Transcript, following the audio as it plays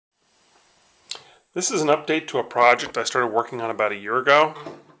This is an update to a project I started working on about a year ago.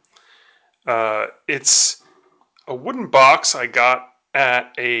 It's a wooden box I got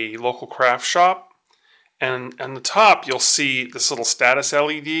at a local craft shop. And on the top, you'll see this little status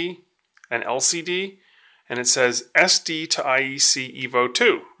LED and LCD. And it says SD2IEC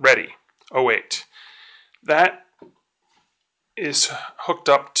Evo2, ready, 08. That is hooked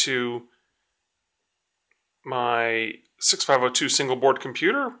up to my 6502 single board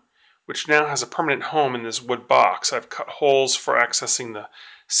computer, which now has a permanent home in this wood box. I've cut holes for accessing the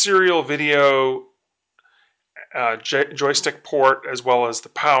serial video joystick port, as well as the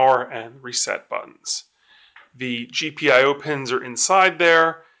power and reset buttons. The GPIO pins are inside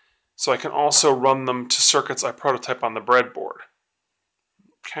there, so I can also run them to circuits I prototype on the breadboard.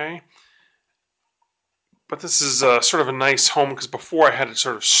 Okay, but this is sort of a nice home, because before I had it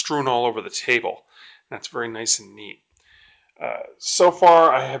sort of strewn all over the table. That's very nice and neat. So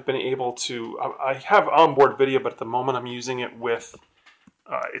far, I have been able to, I have onboard video, but at the moment I'm using it with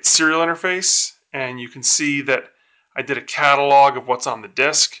its serial interface, and you can see that I did a catalog of what's on the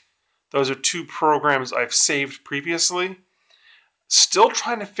disk. Those are two programs I've saved previously. Still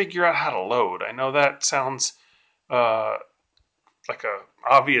trying to figure out how to load. I know that sounds like an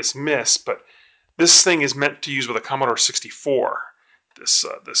obvious miss, but this thing is meant to use with a Commodore 64,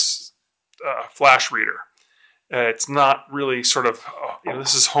 this flash reader. It's not really sort of,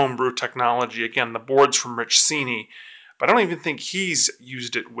 this is homebrew technology. Again, the board's from Rich Cini, but I don't even think he's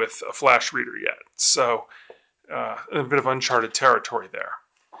used it with a flash reader yet. So a bit of uncharted territory there.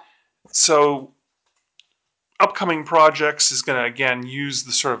 So upcoming projects is going to, again, use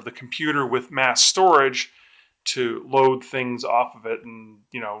the sort of the computer with mass storage to load things off of it and,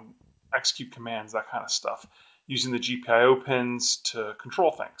 execute commands, that kind of stuff, using the GPIO pins to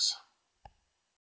control things.